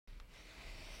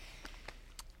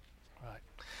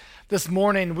This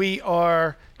morning, we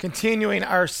are continuing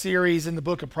our series in the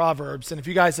book of Proverbs. And if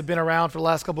you guys have been around for the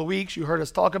last couple of weeks, you heard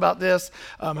us talk about this.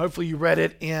 Hopefully, you read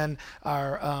it in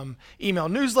our email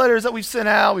newsletters that we've sent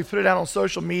out. We put it out on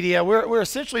social media. We're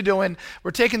essentially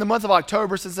we're taking the month of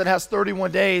October, since it has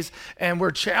 31 days, and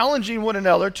we're challenging one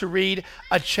another to read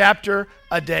a chapter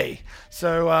a day.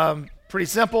 So, pretty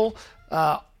simple.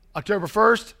 October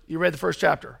 1st, you read the first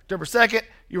chapter. October 2nd,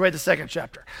 you read the second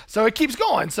chapter. So it keeps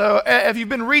going. So if you've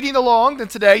been reading along, then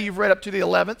today you've read up to the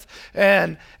 11th.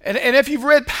 And if you've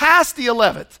read past the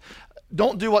 11th,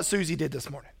 don't do what Susie did this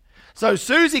morning. So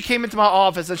Susie came into my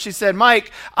office and she said,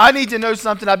 Mike, I need to know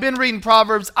something. I've been reading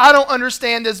Proverbs. I don't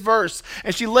understand this verse.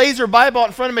 And she lays her Bible out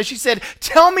in front of me. She said,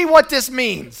 tell me what this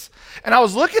means. And I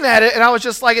was looking at it and I was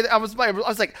just like, I was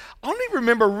like, I don't even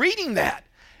remember reading that.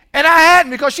 And I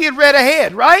hadn't, because she had read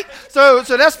ahead, right? So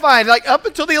that's fine. Like up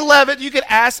until the 11th, you could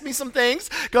ask me some things,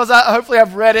 because hopefully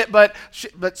I've read it. But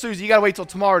Susie, you got to wait till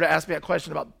tomorrow to ask me a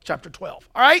question about chapter 12,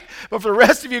 all right? But for the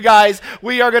rest of you guys,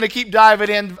 we are going to keep diving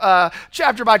in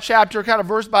chapter by chapter, kind of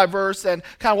verse by verse. And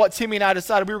kind of what Timmy and I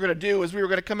decided we were going to do is we were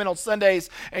going to come in on Sundays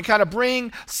and kind of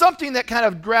bring something that kind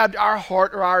of grabbed our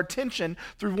heart or our attention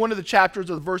through one of the chapters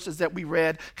or the verses that we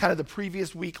read kind of the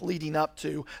previous week leading up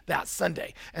to that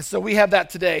Sunday. And so we have that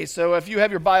today. So if you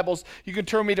have your Bibles, you can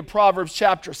turn me to Proverbs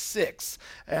chapter 6.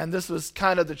 And this was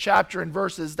kind of the chapter and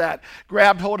verses that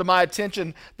grabbed hold of my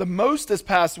attention the most this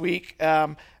past week.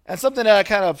 And something that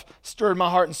kind of stirred my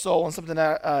heart and soul, and something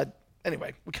that,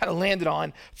 anyway, we kind of landed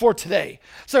on for today.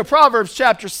 So Proverbs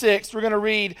chapter 6, we're going to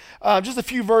read just a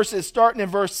few verses starting in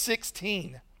verse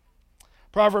 16.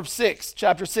 Proverbs 6,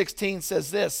 chapter 16 says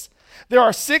this: there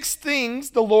are 6 things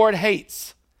the Lord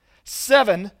hates,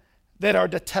 7 that are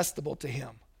detestable to him: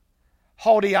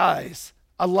 haughty eyes,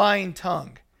 a lying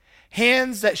tongue,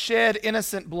 hands that shed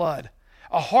innocent blood,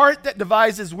 a heart that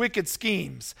devises wicked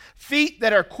schemes, feet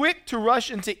that are quick to rush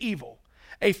into evil,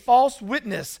 a false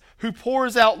witness who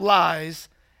pours out lies,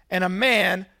 and a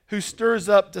man who stirs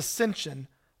up dissension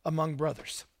among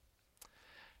brothers.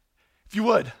 If you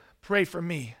would, pray for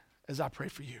me as I pray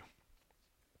for you.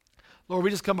 Lord, we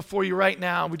just come before you right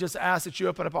now, and we just ask that you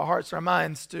open up our hearts and our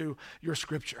minds to your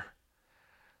scripture.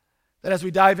 That as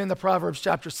we dive into Proverbs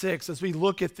chapter 6, as we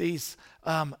look at these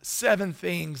 7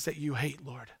 things that you hate,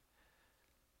 Lord,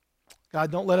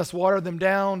 God, don't let us water them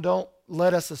down. Don't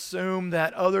let us assume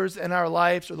that others in our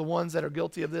lives are the ones that are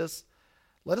guilty of this.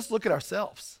 Let us look at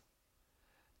ourselves.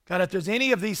 God, if there's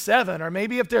any of these 7, or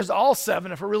maybe if there's all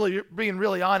 7, if we're really being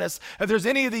really honest, if there's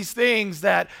any of these things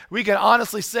that we can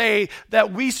honestly say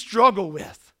that we struggle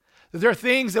with, that there are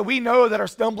things that we know that are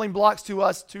stumbling blocks to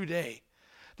us today,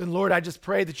 then Lord, I just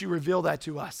pray that you reveal that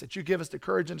to us, that you give us the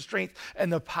courage and strength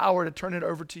and the power to turn it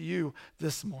over to you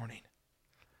this morning.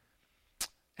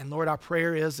 And Lord, our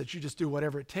prayer is that you just do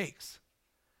whatever it takes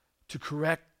to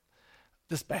correct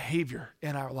this behavior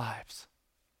in our lives.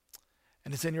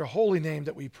 And it's in your holy name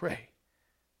that we pray.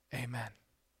 Amen.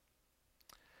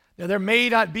 Now, there may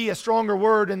not be a stronger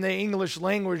word in the English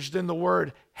language than the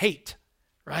word hate,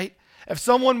 right? If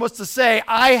someone was to say,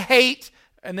 I hate,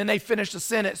 and then they finish the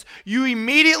sentence, you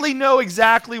immediately know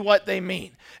exactly what they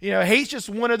mean. You know, hate's just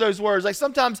one of those words. Like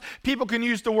sometimes people can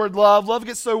use the word love. Love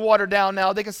gets so watered down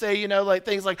now. They can say, you know, like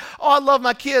things like, oh, I love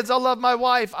my kids. I love my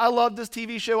wife. I love this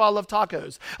TV show. I love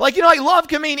tacos. Like, you know, like love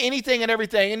can mean anything and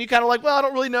everything. And you kind of like, well, I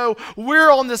don't really know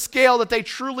where on the scale that they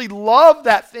truly love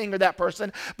that thing or that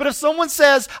person. But if someone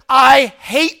says, I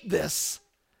hate this,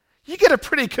 you get a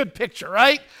pretty good picture,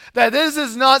 right? That this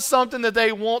is not something that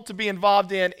they want to be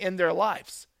involved in their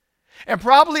lives. And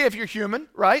probably if you're human,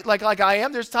 right, like I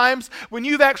am, there's times when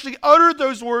you've actually uttered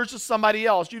those words to somebody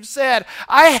else. You've said,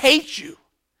 I hate you.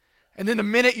 And then the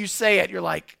minute you say it, you're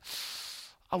like,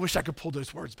 I wish I could pull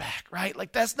those words back, right?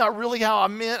 Like that's not really how I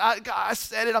meant. I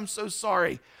said it, I'm so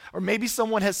sorry. Or maybe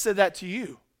someone has said that to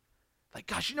you. Like,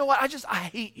 gosh, you know what? I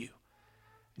hate you.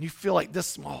 And you feel like this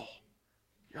small.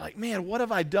 You're like, man, what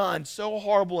have I done so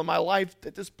horrible in my life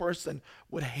that this person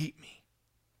would hate me?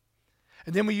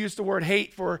 And then we use the word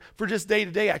hate for just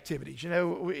day-to-day activities. You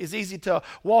know, it's easy to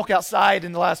walk outside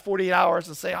in the last 48 hours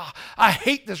and say, oh, I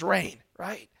hate this rain,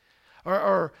 right?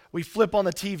 Or we flip on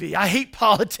the TV, I hate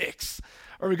politics.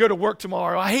 Or we go to work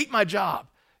tomorrow, I hate my job.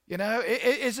 You know,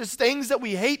 it's just things that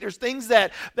we hate. There's things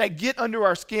that get under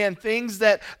our skin, things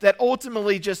that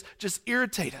ultimately just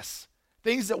irritate us,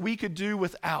 things that we could do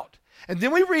without. And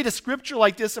then we read a scripture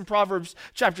like this in Proverbs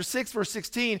chapter 6, verse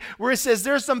 16, where it says,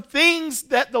 there's some things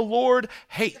that the Lord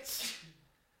hates.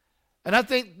 And I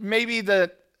think maybe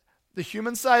the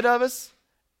human side of us,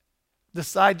 the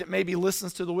side that maybe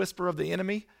listens to the whisper of the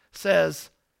enemy, says,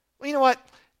 well, you know what?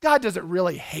 God doesn't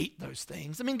really hate those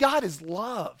things. I mean, God is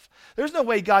love. There's no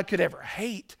way God could ever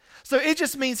hate. So it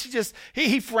just means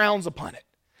he frowns upon it.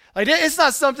 Like, it's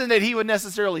not something that he would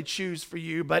necessarily choose for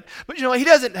you, but he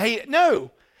doesn't hate it.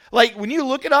 No. Like, when you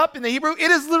look it up in the Hebrew,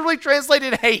 it is literally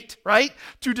translated hate, right?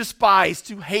 To despise,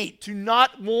 to hate, to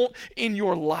not want in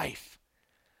your life.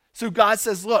 So God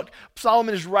says, look,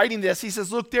 Solomon is writing this. He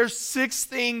says, look, there's 6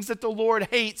 things that the Lord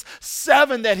hates,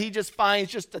 7 that he just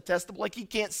finds just detestable, like he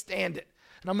can't stand it.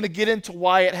 And I'm going to get into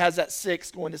why it has that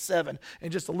 6 going to 7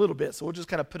 in just a little bit. So we'll just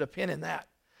kind of put a pin in that.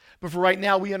 But for right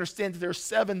now, we understand that there are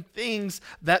 7 things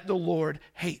that the Lord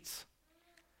hates.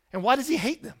 And why does he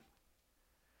hate them?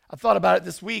 I thought about it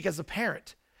this week as a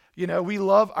parent. We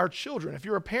love our children. If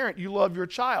you're a parent, you love your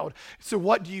child. So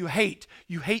what do you hate?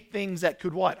 You hate things that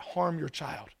could what? Harm your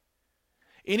child.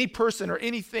 Any person or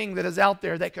anything that is out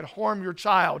there that could harm your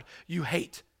child, you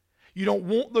hate. You don't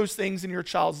want those things in your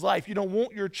child's life. You don't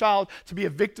want your child to be a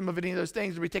victim of any of those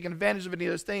things or be taken advantage of any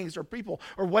of those things or people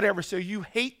or whatever. So you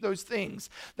hate those things.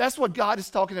 That's what God is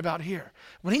talking about here.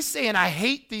 When he's saying, I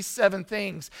hate these 7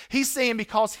 things, he's saying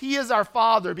because he is our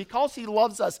Father, because he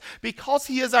loves us, because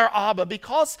he is our Abba,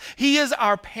 because he is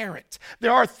our parent.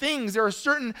 There are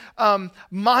certain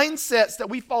mindsets that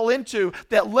we fall into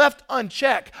that left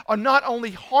unchecked are not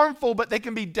only harmful, but they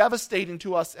can be devastating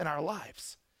to us in our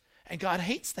lives. And God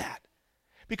hates that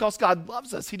because God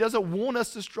loves us. He doesn't want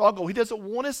us to struggle. He doesn't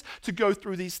want us to go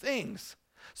through these things.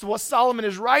 So what Solomon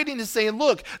is writing is saying,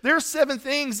 look, there are 7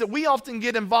 things that we often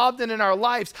get involved in our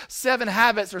lives, 7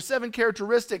 habits or 7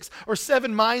 characteristics or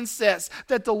 7 mindsets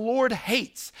that the Lord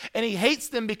hates. And he hates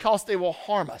them because they will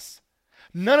harm us.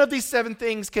 None of these 7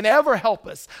 things can ever help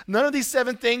us. None of these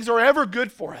 7 things are ever good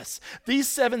for us. These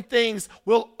 7 things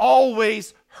will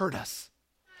always hurt us.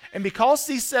 And because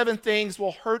these 7 things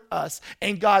will hurt us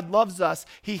and God loves us,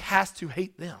 he has to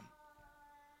hate them.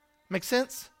 Make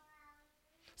sense?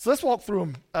 So let's walk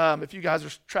through them if you guys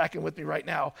are tracking with me right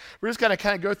now. We're just going to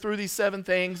kind of go through these 7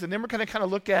 things, and then we're going to kind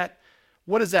of look at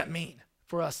what does that mean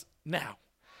for us now.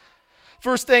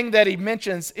 First thing that he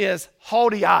mentions is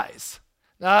haughty eyes.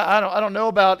 Now, I don't know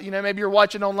about, maybe you're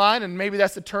watching online and maybe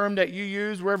that's the term that you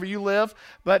use wherever you live,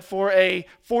 but for a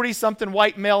 40-something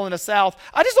white male in the South,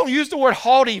 I just don't use the word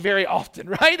haughty very often,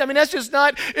 right? I mean, that's just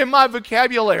not in my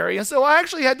vocabulary. And so I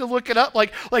actually had to look it up,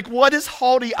 like what is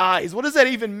haughty eyes? What does that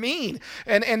even mean?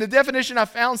 And the definition I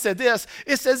found said this.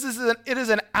 It says it is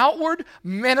an outward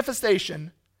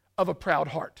manifestation of a proud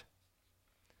heart.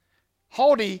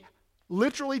 Haughty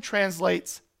literally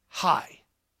translates high.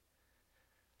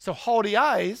 So haughty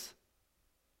eyes,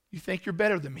 you think you're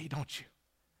better than me, don't you?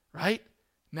 Right?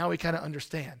 Now we kind of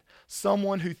understand.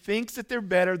 Someone who thinks that they're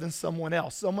better than someone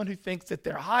else. Someone who thinks that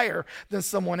they're higher than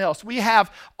someone else. We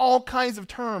have all kinds of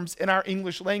terms in our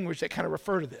English language that kind of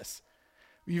refer to this.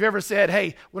 You've ever said,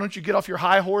 hey, why don't you get off your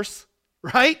high horse?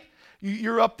 Right?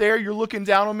 You're up there, you're looking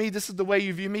down on me. This is the way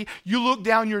you view me. You look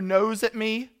down your nose at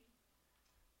me.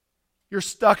 You're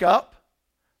stuck up.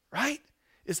 Right?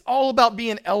 It's all about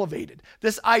being elevated.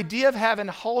 This idea of having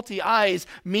haughty eyes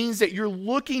means that you're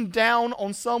looking down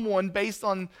on someone based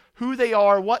on who they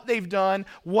are, what they've done,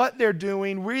 what they're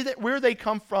doing, where they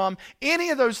come from,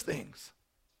 any of those things.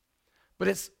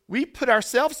 But we put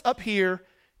ourselves up here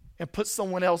and put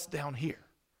someone else down here.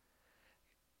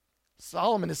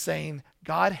 Solomon is saying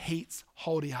God hates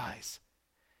haughty eyes.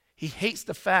 He hates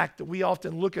the fact that we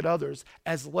often look at others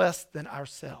as less than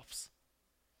ourselves.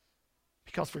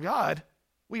 Because for God,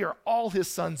 we are all his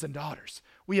sons and daughters.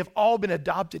 We have all been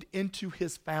adopted into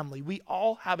his family. We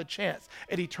all have a chance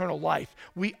at eternal life.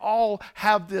 We all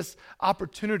have this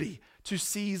opportunity to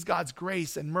seize God's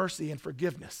grace and mercy and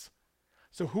forgiveness.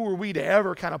 So who are we to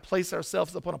ever kind of place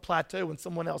ourselves up on a plateau and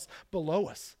someone else below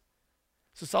us?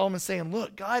 So Solomon's saying,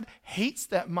 look, God hates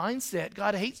that mindset.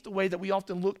 God hates the way that we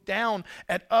often look down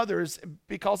at others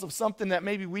because of something that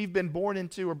maybe we've been born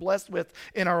into or blessed with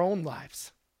in our own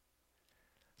lives.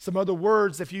 Some other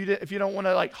words, if you don't want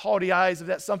to like haughty eyes, if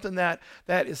that's something that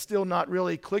is still not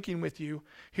really clicking with you,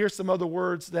 here's some other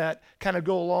words that kind of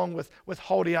go along with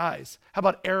haughty eyes. How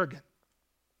about arrogant?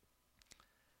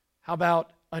 How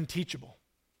about unteachable?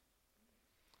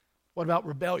 What about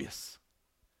rebellious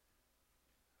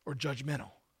or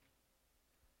judgmental?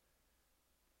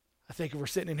 I think if we're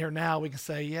sitting in here now, we can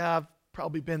say, yeah, I've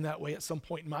probably been that way at some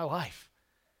point in my life.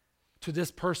 To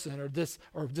this person or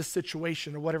this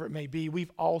situation or whatever it may be. We've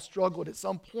all struggled at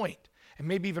some point, and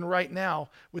maybe even right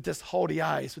now, with this haughty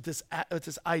eyes, with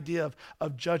this idea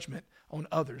of judgment on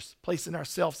others, placing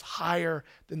ourselves higher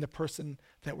than the person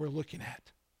that we're looking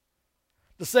at.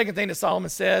 The second thing that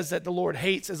Solomon says that the Lord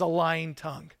hates is a lying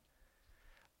tongue.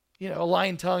 a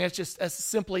lying tongue. That's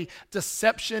simply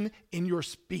deception in your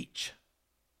speech.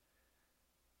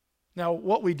 Now,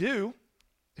 what we do,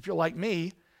 if you're like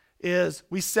me, is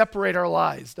we separate our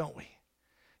lies, don't we?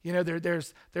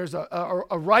 There's a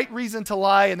right reason to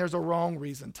lie and there's a wrong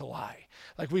reason to lie.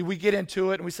 Like we get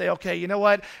into it and we say, okay, you know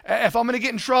what? If I'm going to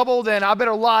get in trouble, then I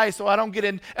better lie so I don't get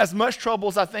in as much trouble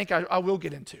as I think I will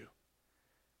get into.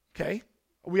 Okay?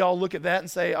 We all look at that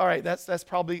and say, all right, that's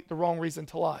probably the wrong reason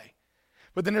to lie.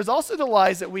 But then there's also the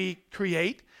lies that we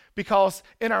create because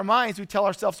in our minds we tell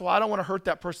ourselves, well, I don't want to hurt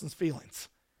that person's feelings.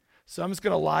 So I'm just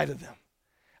going to lie to them.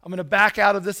 I'm going to back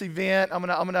out of this event. I'm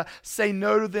going to say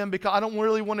no to them because I don't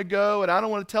really want to go and I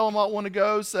don't want to tell them I want to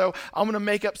go. So I'm going to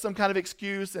make up some kind of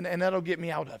excuse and that'll get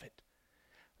me out of it.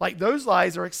 Like those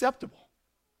lies are acceptable.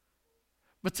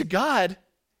 But to God,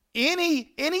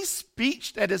 any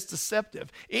speech that is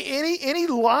deceptive, any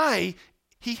lie,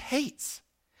 he hates.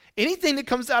 Anything that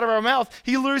comes out of our mouth,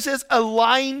 he loses a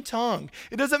lying tongue.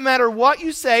 It doesn't matter what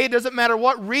you say. It doesn't matter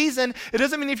what reason. It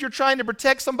doesn't mean if you're trying to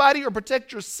protect somebody or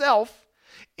protect yourself.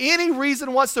 Any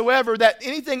reason whatsoever that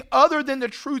anything other than the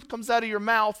truth comes out of your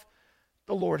mouth,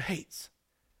 the Lord hates.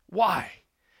 Why?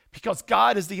 Because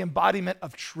God is the embodiment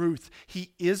of truth.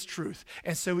 He is truth.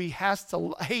 And so he has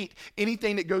to hate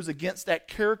anything that goes against that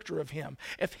character of him.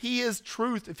 If he is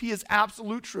truth, if he is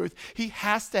absolute truth, he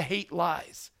has to hate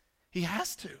lies. He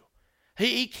has to.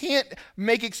 He can't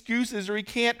make excuses or he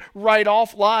can't write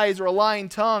off lies or a lying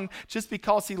tongue just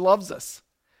because he loves us.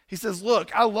 He says,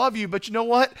 look, I love you, but you know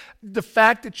what? The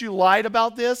fact that you lied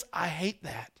about this, I hate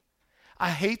that. I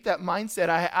hate that mindset.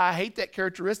 I hate that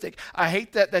characteristic. I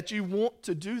hate that you want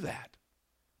to do that.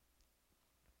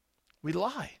 We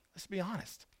lie, let's be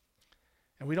honest.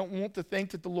 And we don't want to think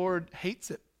that the Lord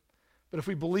hates it. But if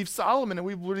we believe Solomon and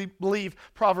we believe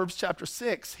Proverbs chapter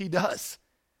 6, he does.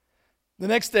 The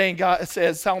next thing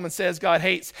Solomon says God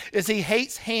hates is he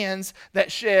hates hands that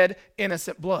shed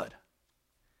innocent blood.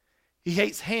 He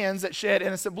hates hands that shed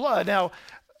innocent blood. Now,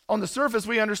 on the surface,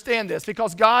 we understand this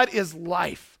because God is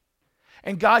life.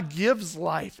 And God gives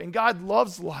life. And God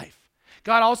loves life.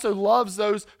 God also loves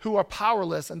those who are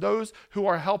powerless and those who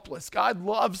are helpless. God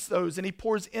loves those and he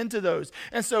pours into those.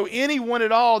 And so anyone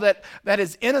at all that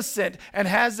is innocent and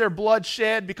has their blood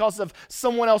shed because of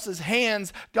someone else's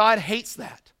hands, God hates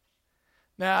that.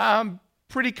 Now, I'm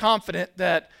pretty confident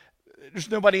that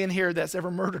there's nobody in here that's ever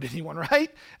murdered anyone,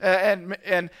 right?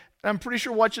 And I'm pretty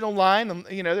sure watching online,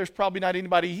 there's probably not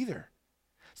anybody either.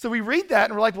 So we read that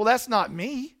and we're like, well, that's not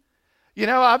me.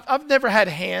 I've never had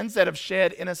hands that have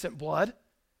shed innocent blood,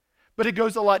 but it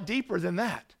goes a lot deeper than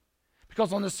that.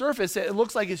 Because on the surface, it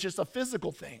looks like it's just a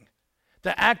physical thing.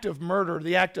 The act of murder,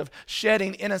 the act of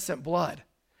shedding innocent blood.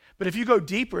 But if you go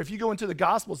deeper, if you go into the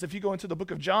Gospels, if you go into the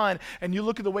book of John, and you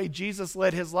look at the way Jesus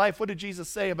led his life, what did Jesus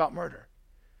say about murder?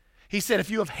 He said,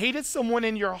 if you have hated someone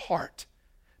in your heart,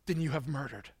 then you have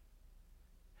murdered.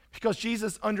 Because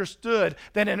Jesus understood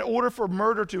that in order for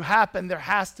murder to happen, there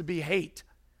has to be hate.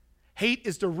 Hate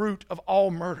is the root of all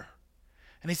murder.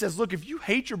 And he says, look, if you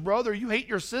hate your brother, you hate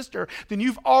your sister, then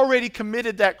you've already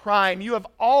committed that crime. You have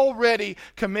already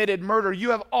committed murder. You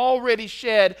have already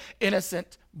shed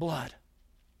innocent blood.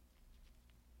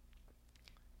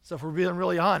 So if we're being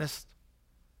really honest,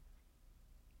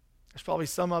 there's probably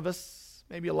some of us,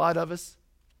 maybe a lot of us,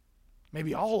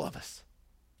 maybe all of us,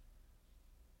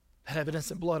 that have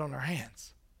innocent blood on our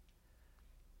hands.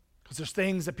 Because there's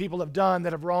things that people have done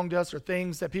that have wronged us or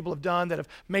things that people have done that have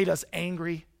made us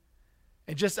angry.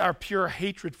 And just our pure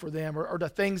hatred for them or the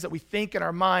things that we think in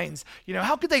our minds,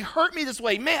 how could they hurt me this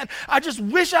way? Man, I just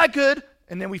wish I could.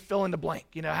 And then we fill in the blank.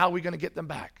 How are we going to get them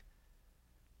back?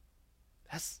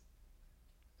 That's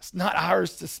not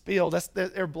ours to spill.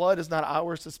 Their blood is not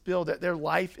ours to spill. That their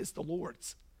life is the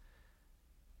Lord's.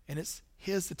 And it's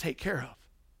his to take care of.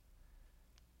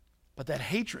 But that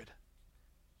hatred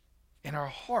in our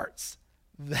hearts,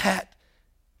 that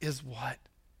is what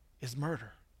is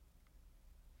murder.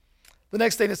 The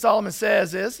next thing that Solomon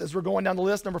says is, as we're going down the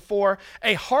list, number 4,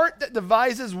 a heart that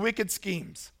devises wicked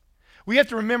schemes. We have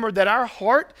to remember that our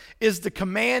heart is the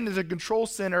command and the control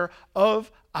center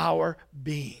of our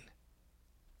being.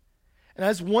 And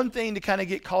that's one thing to kind of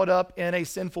get caught up in a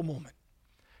sinful moment.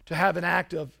 To have an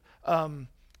act of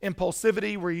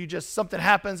impulsivity where something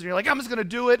happens and you're like, I'm just going to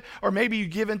do it. Or maybe you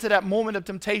give into that moment of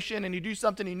temptation and you do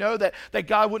something you know that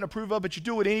God wouldn't approve of, but you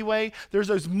do it anyway. There's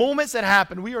those moments that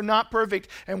happen. We are not perfect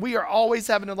and we are always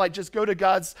having to just go to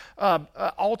God's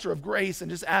altar of grace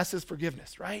and just ask his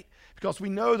forgiveness, right? Because we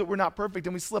know that we're not perfect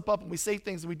and we slip up and we say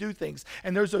things and we do things.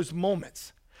 And there's those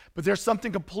moments. But there's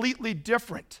something completely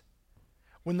different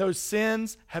when those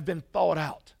sins have been thought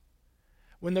out.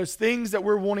 When those things that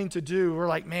we're wanting to do, we're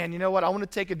like, man, you know what? I want to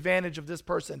take advantage of this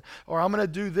person, or I'm going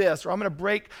to do this, or I'm going to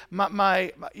break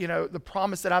my the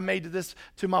promise that I made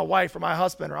to my wife or my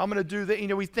husband, or I'm going to do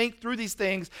that. We think through these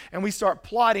things and we start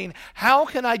plotting, how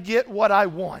can I get what I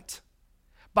want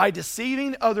by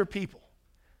deceiving other people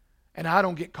and I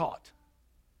don't get caught?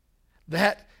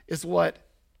 That is what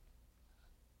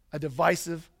a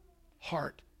divisive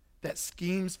heart that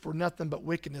schemes for nothing but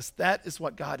wickedness, that is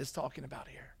what God is talking about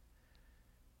here.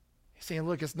 He's saying,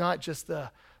 look, it's not just the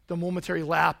momentary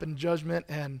lap and judgment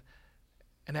and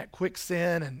that quick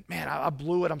sin and, man, I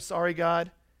blew it, I'm sorry, God.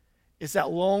 It's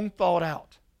that long thought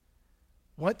out.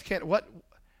 What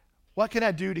can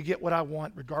I do to get what I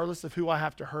want, regardless of who I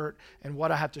have to hurt and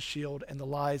what I have to shield and the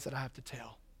lies that I have to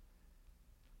tell?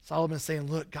 Solomon's saying,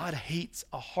 look, God hates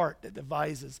a heart that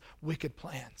devises wicked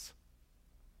plans.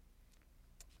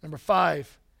 Number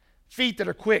 5, feet that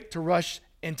are quick to rush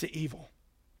into evil.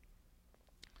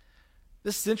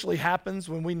 This essentially happens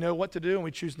when we know what to do and we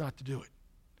choose not to do it.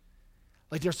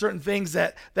 Like there are certain things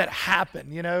that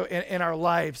happen, in our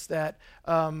lives that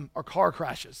are car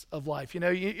crashes of life.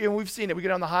 We've seen it. We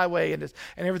get on the highway and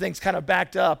everything's kind of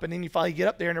backed up, and then you finally get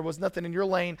up there and there was nothing in your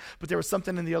lane, but there was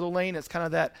something in the other lane. It's kind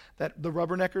of that the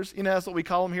rubberneckers, that's what we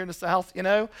call them here in the South.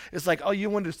 It's like, oh,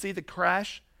 you wanted to see the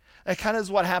crash. That kind of is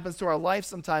what happens to our life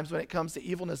sometimes when it comes to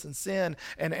evilness and sin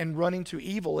and running to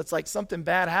evil. It's like something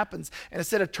bad happens, and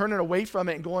instead of turning away from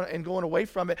it and going away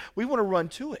from it, we want to run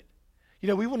to it.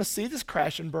 We want to see this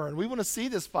crash and burn. We want to see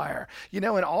this fire. And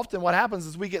often what happens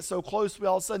is we get so close,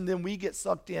 all of a sudden then we get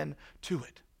sucked in to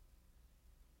it.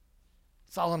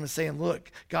 Solomon is saying, look,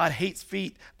 God hates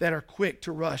feet that are quick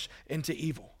to rush into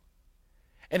evil.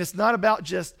 And it's not about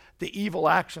just the evil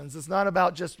actions. It's not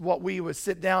about just what we would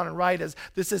sit down and write as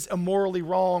this is immorally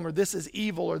wrong, or this is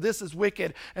evil, or this is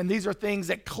wicked, and these are things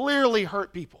that clearly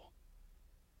hurt people.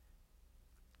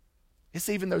 It's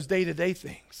even those day-to-day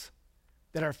things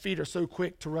that our feet are so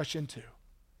quick to rush into.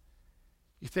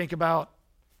 You think about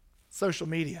social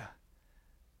media,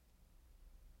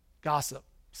 gossip,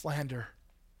 slander,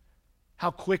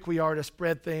 how quick we are to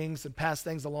spread things and pass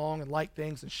things along and like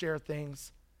things and share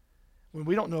things when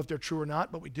we don't know if they're true or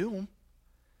not, but we do them.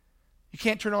 You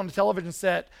can't turn on the television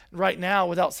set right now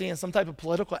without seeing some type of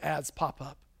political ads pop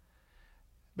up.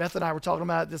 Beth and I were talking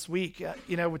about it this week,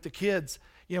 with the kids.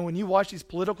 When you watch these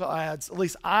political ads, at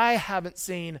least I haven't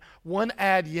seen one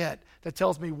ad yet that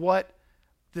tells me what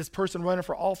this person running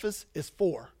for office is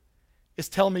for. It's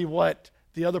telling me what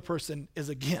the other person is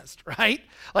against, right?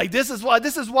 Like this is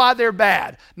why they're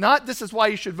bad. Not this is why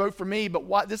you should vote for me,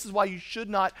 but this is why you should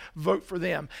not vote for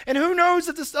them. And who knows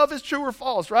if this stuff is true or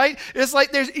false, right? It's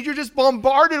like you're just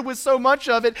bombarded with so much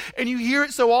of it, and you hear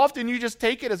it so often, you just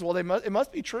take it as, well, it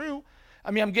must be true. I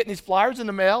mean, I'm getting these flyers in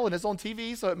the mail, and it's on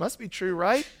TV, so it must be true,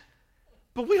 right?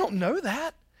 But we don't know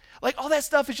that. Like all that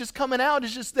stuff is just coming out,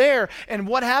 it's just there. And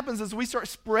what happens is we start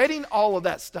spreading all of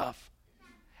that stuff.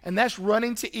 And that's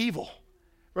running to evil,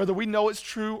 whether we know it's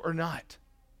true or not.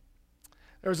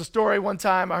 There was a story one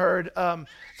time I heard, there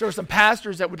were some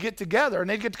pastors that would get together, and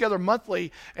they'd get together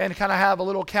monthly and kind of have a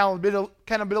little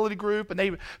accountability group, and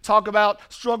they would talk about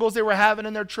struggles they were having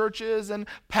in their churches and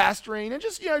pastoring, and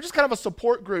just kind of a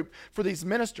support group for these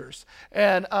ministers.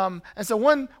 And so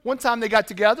one time they got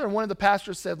together, and one of the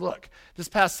pastors said, look, this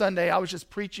past Sunday I was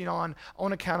just preaching on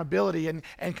accountability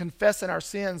and confessing our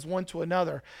sins one to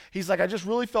another. He's like, I just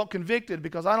really felt convicted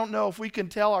because I don't know if we can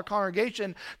tell our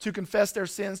congregation to confess their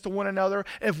sins to one another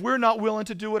if we're not willing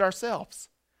to do it ourselves.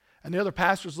 And the other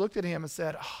pastors looked at him and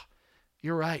said, oh,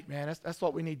 you're right, man. That's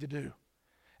what we need to do.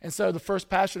 And so the first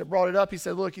pastor that brought it up, he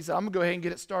said, I'm going to go ahead and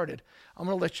get it started. I'm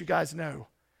going to let you guys know.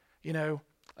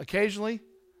 Occasionally,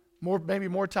 maybe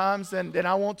more times than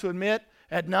I want to admit,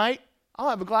 at night, I'll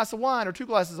have a glass of wine or 2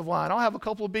 glasses of wine. I'll have a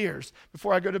couple of beers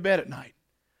before I go to bed at night.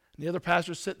 And the other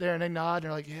pastors sit there and they nod and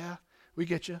they're like, yeah, we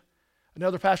get you.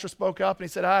 Another pastor spoke up and he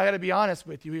said, I got to be honest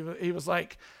with you. He was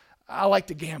like, I like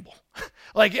to gamble.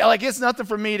 like it's nothing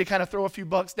for me to kind of throw a few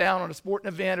bucks down on a sporting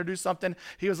event or do something.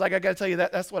 He was like, I got to tell you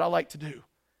that's what I like to do.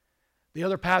 The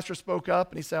other pastor spoke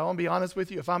up and he said, I want to be honest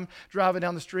with you. If I'm driving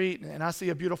down the street and I see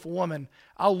a beautiful woman,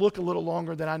 I'll look a little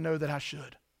longer than I know that I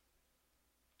should.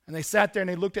 And they sat there and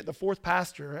they looked at the fourth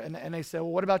pastor and they said,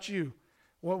 well, what about you?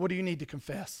 What do you need to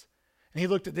confess? And he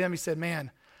looked at them. He said,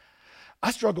 man,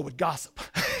 I struggle with gossip.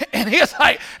 And he was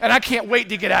like, and I can't wait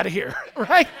to get out of here,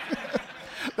 right?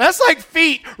 That's like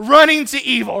feet running to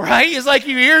evil, right? It's like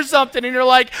you hear something and you're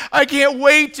like, I can't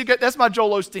wait to get, that's my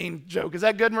Joel Osteen joke. Is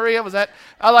that good, Maria?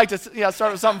 I like to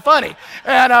start with something funny.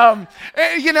 And,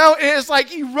 it's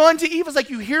like you run to evil. It's like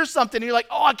you hear something and you're like,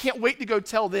 oh, I can't wait to go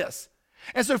tell this.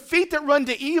 And so feet that run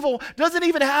to evil doesn't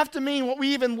even have to mean what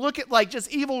we even look at like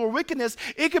just evil or wickedness.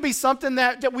 It could be something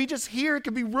that we just hear. It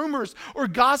could be rumors or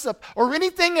gossip or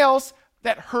anything else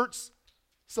that hurts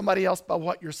somebody else by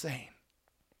what you're saying.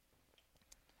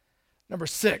 Number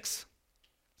 6,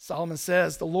 Solomon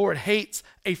says, the Lord hates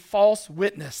a false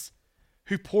witness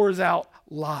who pours out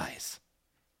lies.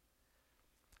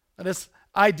 Now, this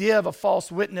idea of a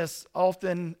false witness,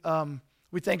 often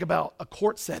we think about a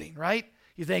court setting, right?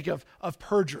 You think of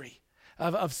perjury,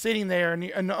 of sitting there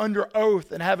and under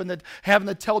oath and having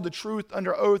to tell the truth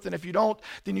under oath. And if you don't,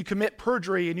 then you commit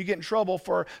perjury and you get in trouble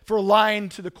for lying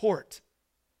to the court.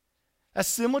 That's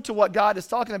similar to what God is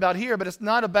talking about here, but it's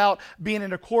not about being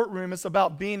in a courtroom. It's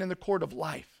about being in the court of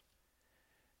life.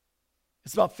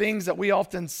 It's about things that we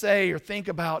often say or think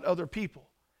about other people.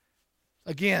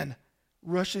 Again,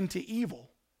 rushing to evil.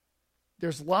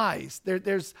 There's lies.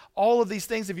 There's all of these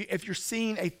things. If you're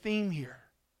seeing a theme here,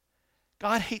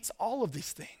 God hates all of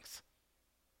these things.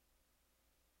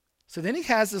 So then he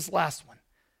has this last one.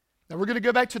 Now we're going to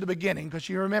go back to the beginning because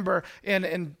you remember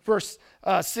in verse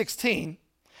 16,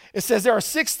 it says there are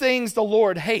 6 things the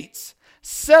Lord hates,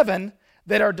 7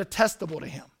 that are detestable to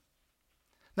him.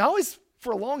 Now always,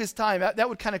 for the longest time, that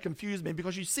would kind of confuse me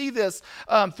because you see this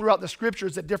throughout the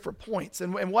scriptures at different points.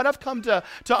 And what I've come to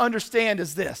understand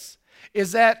is this,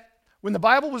 is that when the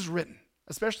Bible was written,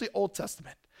 especially Old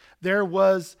Testament, there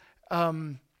was,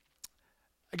 I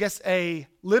guess, a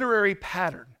literary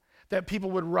pattern that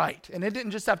people would write. And it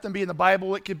didn't just have to be in the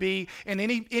Bible. It could be in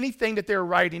anything that they're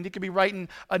writing. It could be writing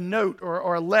a note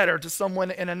or a letter to someone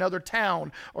in another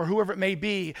town or whoever it may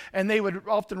be. And they would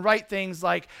often write things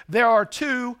like, there are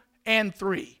 2 and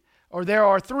 3, or there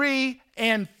are 3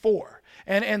 and 4.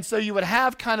 And so you would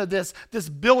have kind of this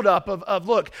buildup of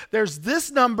look, there's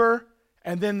this number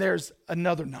and then there's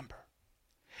another number.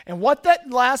 And what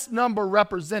that last number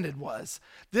represented was,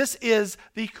 this is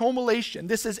the accumulation.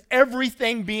 This is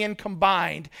everything being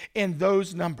combined in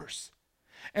those numbers.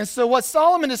 And so what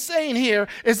Solomon is saying here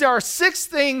is there are 6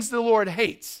 things the Lord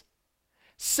hates,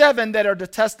 7 that are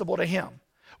detestable to him.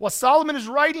 What Solomon is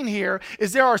writing here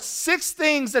is there are 6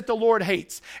 things that the Lord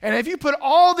hates. And if you put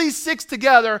all these 6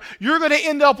 together, you're going to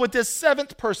end up with this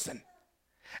 7th person.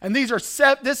 And this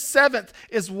 7th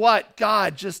is what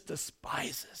God just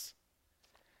despises.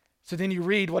 So then you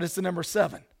read, what is the number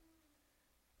 7?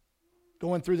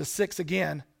 Going through the 6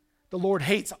 again. The Lord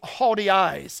hates haughty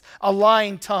eyes, a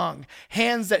lying tongue,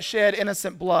 hands that shed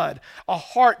innocent blood, a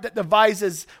heart that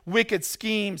devises wicked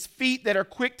schemes, feet that are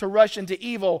quick to rush into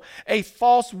evil, a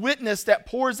false witness that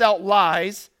pours out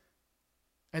lies.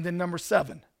 And then number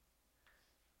 7,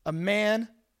 a man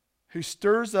who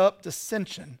stirs up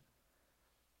dissension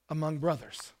among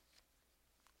brothers.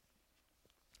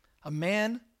 A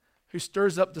man who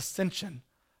stirs up dissension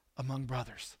among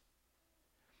brothers.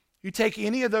 You take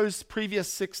any of those previous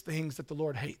 6 things that the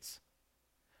Lord hates,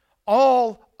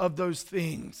 all of those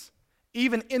things,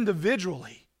 even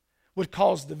individually, would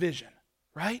cause division,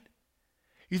 right?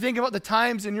 You think about the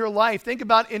times in your life, think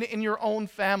about in your own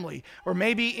family, or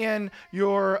maybe in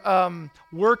your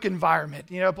work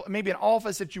environment, maybe an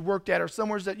office that you worked at, or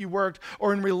somewhere that you worked,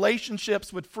 or in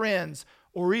relationships with friends,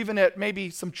 or even at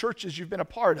maybe some churches you've been a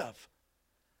part of.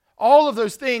 All of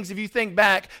those things, if you think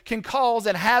back, can cause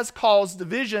and has caused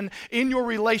division in your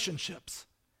relationships.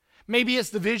 Maybe it's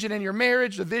division in your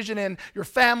marriage, division in your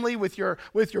family, with your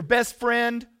best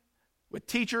friend, with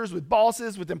teachers, with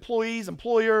bosses, with employees,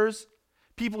 employers,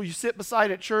 people you sit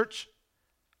beside at church.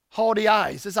 Haughty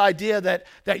eyes, this idea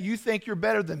that you think you're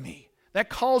better than me. That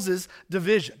causes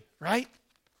division, right?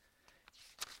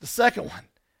 The second one,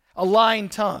 a lying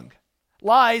tongue.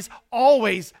 Lies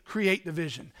always create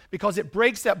division because it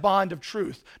breaks that bond of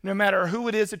truth. No matter who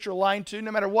it is that you're lying to, no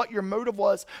matter what your motive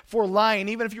was for lying,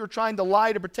 even if you were trying to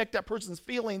lie to protect that person's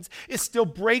feelings, it still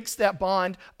breaks that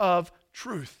bond of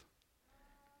truth.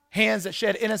 Hands that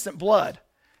shed innocent blood.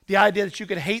 The idea that you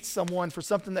could hate someone for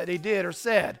something that they did or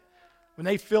said. When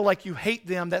they feel like you hate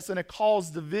them, that's going to cause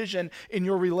division in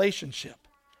your relationship.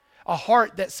 A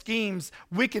heart that schemes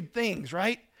wicked things,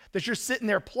 right? That you're sitting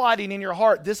there plotting in your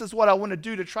heart, this is what I want to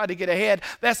do to try to get ahead.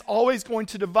 That's always going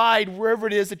to divide wherever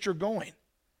it is that you're going.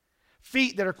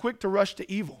 Feet that are quick to rush to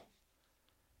evil.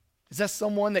 Is that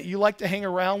someone that you like to hang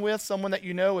around with? Someone that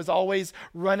you know is always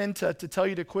running to tell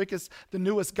you the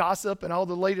newest gossip and all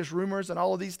the latest rumors and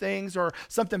all of these things? Or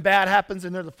something bad happens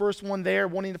and they're the first one there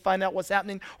wanting to find out what's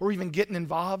happening or even getting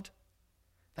involved?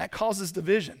 That causes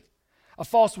division. A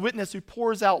false witness who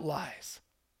pours out lies.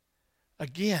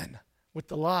 Again, with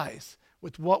the lies,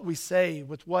 with what we say,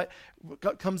 with what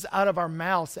comes out of our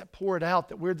mouths that pour it out,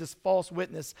 that we're this false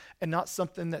witness and not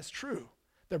something that's true,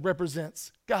 that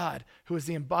represents God, who is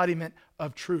the embodiment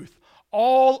of truth.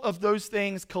 All of those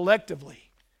things collectively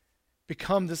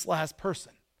become this last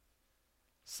person,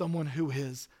 someone who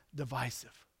is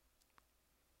divisive.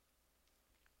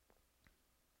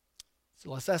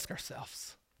 So let's ask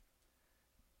ourselves,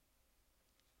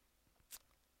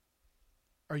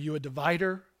 are you a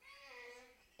divider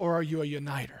or are you a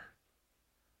uniter?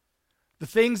 The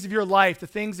things of your life, the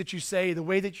things that you say, the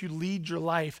way that you lead your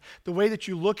life, the way that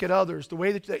you look at others, the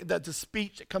way that the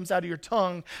speech that comes out of your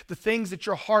tongue, the things that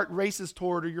your heart races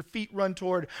toward or your feet run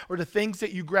toward, or the things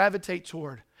that you gravitate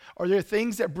toward. Are there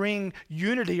things that bring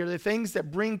unity? Are there things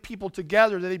that bring people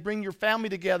together? Do they bring your family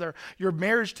together, your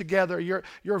marriage together,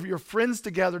 your friends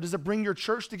together? Does it bring your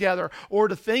church together? Or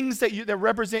the things that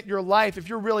represent your life, if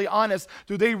you're really honest,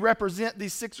 do they represent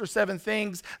these 6 or 7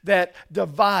 things that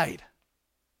divide?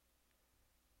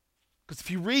 Because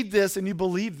if you read this and you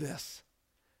believe this,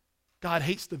 God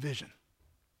hates division.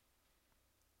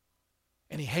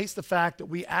 And he hates the fact that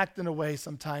we act in a way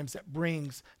sometimes that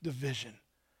brings division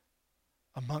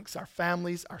amongst our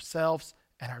families, ourselves,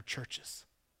 and our churches.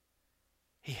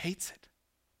 He hates it.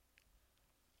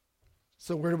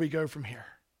 So where do we go from here?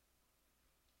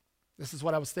 This is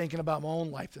what I was thinking about my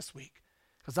own life this week.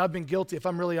 Because I've been guilty, if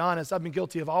I'm really honest, I've been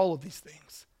guilty of all of these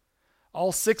things.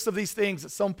 All 6 of these things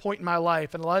at some point in my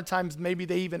life, and a lot of times maybe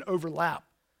they even overlap.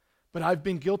 But I've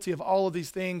been guilty of all of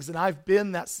these things, and I've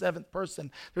been that 7th person.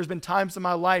 There's been times in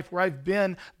my life where I've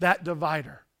been that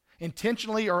divider,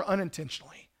 intentionally or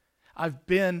unintentionally. I've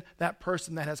been that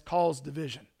person that has caused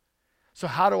division. So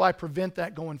how do I prevent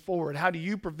that going forward? How do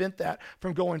you prevent that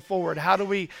from going forward? How do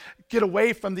we get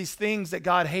away from these things that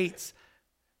God hates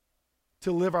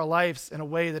to live our lives in a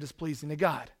way that is pleasing to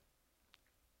God?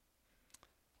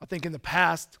 I think in the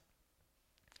past,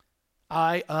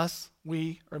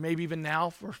 we, or maybe even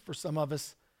now for some of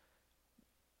us,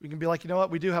 we can be like, you know what,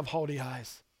 we do have haughty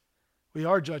eyes. We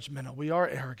are judgmental. We are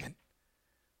arrogant.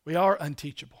 We are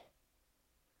unteachable.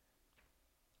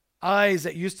 Eyes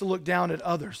that used to look down at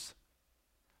others.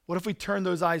 What if we turn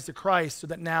those eyes to Christ so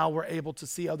that now we're able to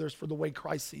see others for the way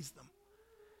Christ sees them?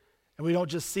 And we don't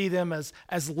just see them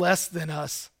as less than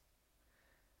us.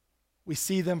 We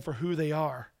see them for who they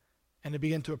are and to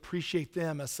begin to appreciate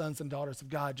them as sons and daughters of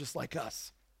God just like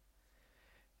us.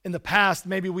 In the past,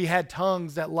 maybe we had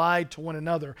tongues that lied to one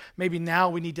another. Maybe now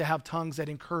we need to have tongues that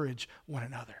encourage one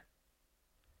another.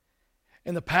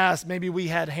 In the past, maybe we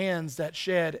had hands that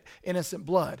shed innocent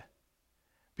blood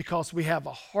because we have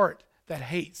a heart that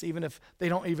hates, even if they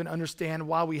don't even understand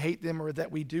why we hate them or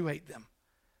that we do hate them.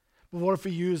 But what if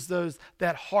we use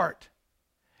that heart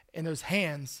and those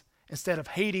hands instead of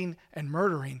hating and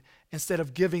murdering, instead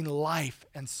of giving life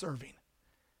and serving?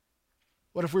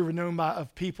 What if we were known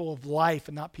of people of life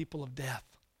and not people of death?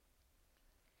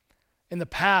 In the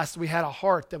past, we had a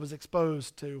heart that was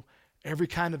exposed to every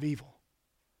kind of evil.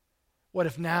 What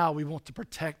if now we want to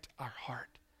protect our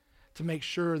heart, to make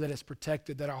sure that it's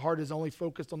protected, that our heart is only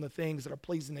focused on the things that are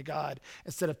pleasing to God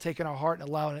instead of taking our heart and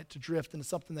allowing it to drift into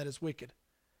something that is wicked?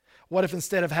 What if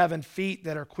instead of having feet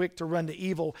that are quick to run to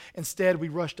evil, instead we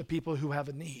rush to people who have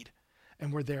a need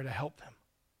and we're there to help them?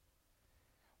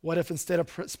 What if instead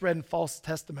of spreading false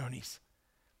testimonies,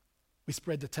 we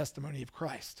spread the testimony of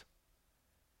Christ,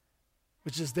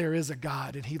 which is there is a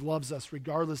God and he loves us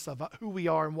regardless of who we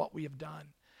are and what we have done,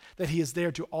 that he is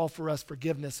there to offer us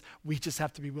forgiveness. We just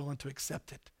have to be willing to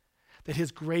accept it, that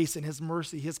his grace and his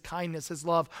mercy, his kindness, his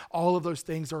love, all of those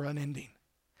things are unending.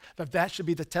 That should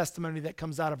be the testimony that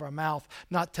comes out of our mouth,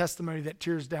 not testimony that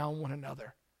tears down one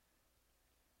another.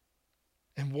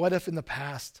 And what if in the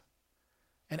past,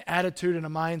 an attitude and a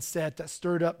mindset that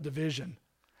stirred up division,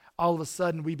 all of a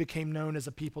sudden we became known as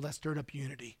a people that stirred up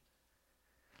unity?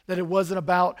 That it wasn't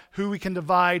about who we can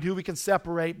divide, who we can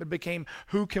separate, but became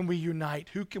who can we unite,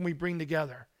 who can we bring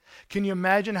together? Can you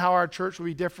imagine how our church would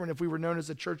be different if we were known as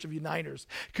a church of uniters?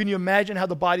 Can you imagine how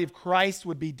the body of Christ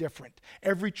would be different?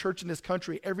 Every church in this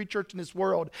country, every church in this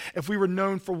world, if we were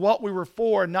known for what we were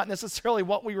for, not necessarily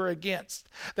what we were against.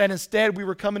 That instead we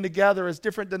were coming together as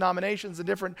different denominations and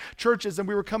different churches, and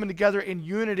we were coming together in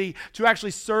unity to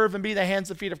actually serve and be the hands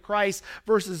and feet of Christ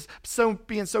versus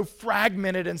being so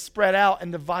fragmented and spread out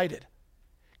and divided.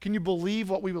 Can you believe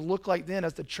what we would look like then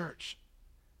as the church?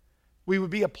 We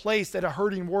would be a place that a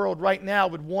hurting world right now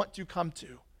would want to come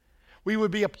to. We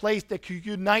would be a place that could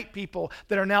unite people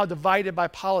that are now divided by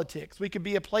politics. We could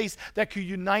be a place that could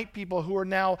unite people who are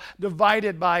now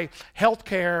divided by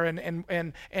healthcare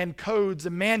and codes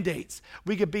and mandates.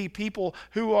 We could be people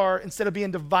who are, instead of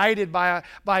being divided by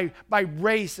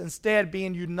race, instead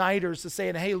being uniters to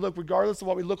saying, hey, look, regardless of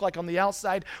what we look like on the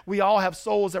outside, we all have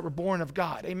souls that were born of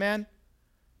God. Amen?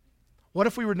 What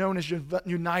if we were known as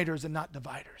uniters and not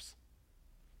dividers?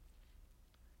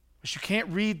 But you can't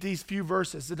read these few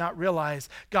verses and not realize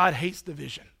God hates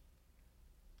division.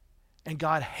 And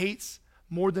God hates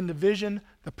more than division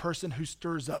the person who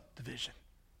stirs up division.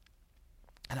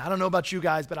 And I don't know about you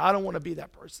guys, but I don't want to be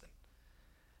that person.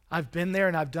 I've been there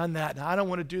and I've done that, and I don't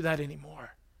want to do that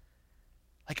anymore.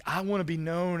 Like, I want to be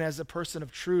known as a person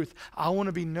of truth. I want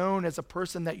to be known as a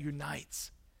person that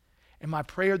unites. And my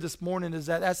prayer this morning is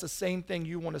that that's the same thing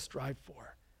you want to strive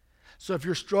for. So if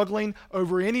you're struggling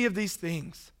over any of these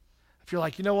things, if you're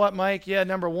like, you know what, Mike, yeah,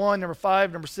 number 1, number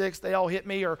 5, number 6, they all hit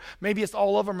me, or maybe it's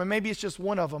all of them, or maybe it's just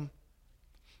one of them,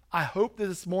 I hope that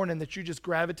this morning that you just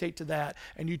gravitate to that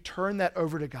and you turn that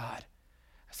over to God.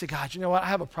 I say, God, you know what, I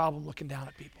have a problem looking down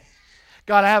at people.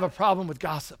 God, I have a problem with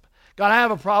gossip. God, I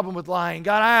have a problem with lying.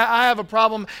 God, I have a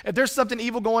problem. If there's something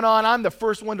evil going on, I'm the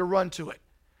first one to run to it.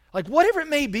 Like, whatever it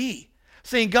may be,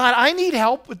 saying, God, I need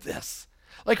help with this.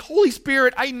 Like, Holy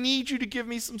Spirit, I need you to give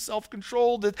me some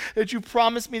self-control that you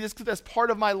promised me this because that's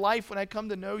part of my life when I come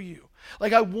to know you.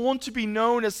 Like, I want to be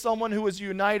known as someone who is a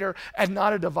uniter and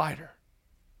not a divider.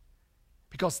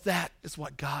 Because that is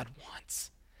what God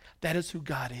wants. That is who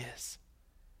God is.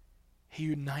 He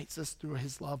unites us through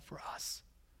his love for us.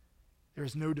 There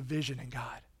is no division in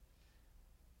God.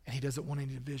 And he doesn't want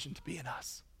any division to be in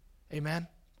us. Amen?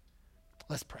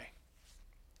 Let's pray.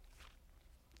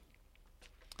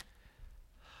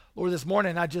 Lord, this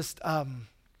morning I just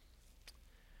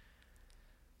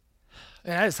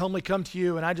humbly come to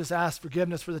you and I just ask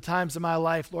forgiveness for the times in my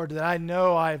life, Lord, that I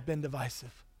know I've been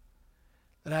divisive.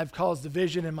 That I've caused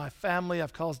division in my family.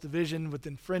 I've caused division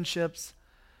within friendships,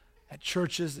 at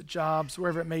churches, at jobs,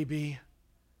 wherever it may be.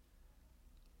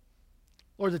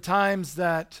 Lord, the times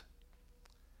that,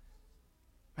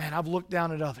 I've looked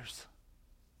down at others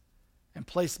and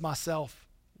placed myself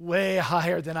way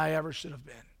higher than I ever should have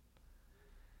been.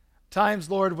 Times,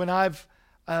 Lord, when I've,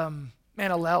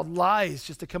 allowed lies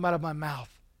just to come out of my mouth,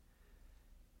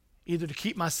 either to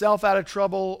keep myself out of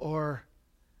trouble or,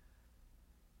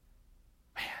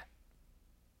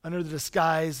 under the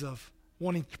disguise of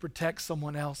wanting to protect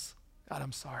someone else. God,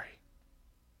 I'm sorry.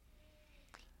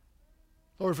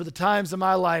 Lord, for the times in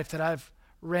my life that I've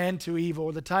ran to evil,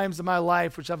 or the times in my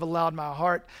life which I've allowed my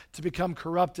heart to become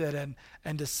corrupted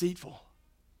and deceitful.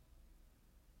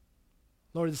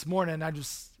 Lord, this morning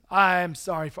I am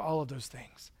sorry for all of those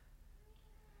things.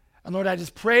 And Lord, I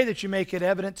just pray that you make it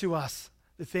evident to us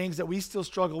the things that we still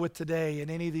struggle with today in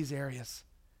any of these areas.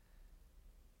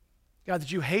 God,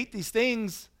 that you hate these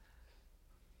things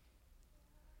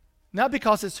not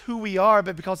because it's who we are,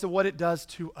 but because of what it does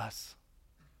to us.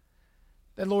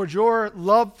 That, Lord, your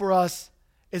love for us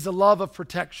is a love of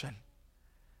protection.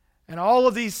 And all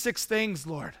of these 6 things,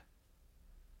 Lord,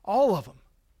 all of them,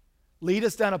 lead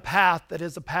us down a path that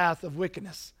is a path of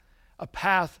wickedness, a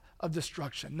path of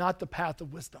destruction, not the path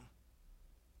of wisdom.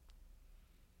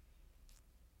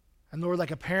 And Lord,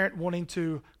 like a parent wanting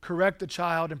to correct the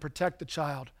child and protect the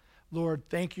child, Lord,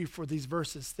 thank you for these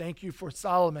verses. Thank you for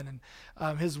Solomon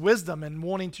and his wisdom and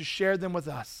wanting to share them with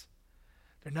us.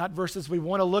 They're not verses we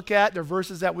want to look at. They're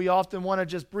verses that we often want to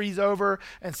just breeze over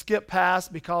and skip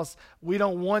past because we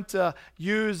don't want to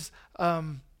use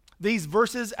these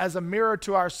verses as a mirror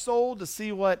to our soul to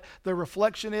see what the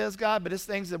reflection is, God, but it's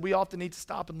things that we often need to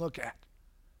stop and look at.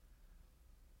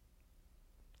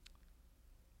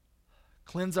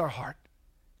 Cleanse our heart,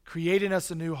 create in us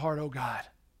a new heart, O God.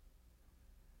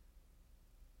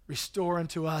 Restore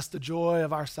unto us the joy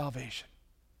of our salvation.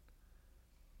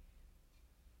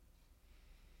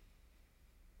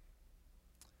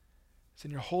 It's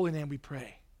in your holy name we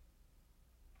pray.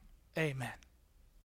 Amen.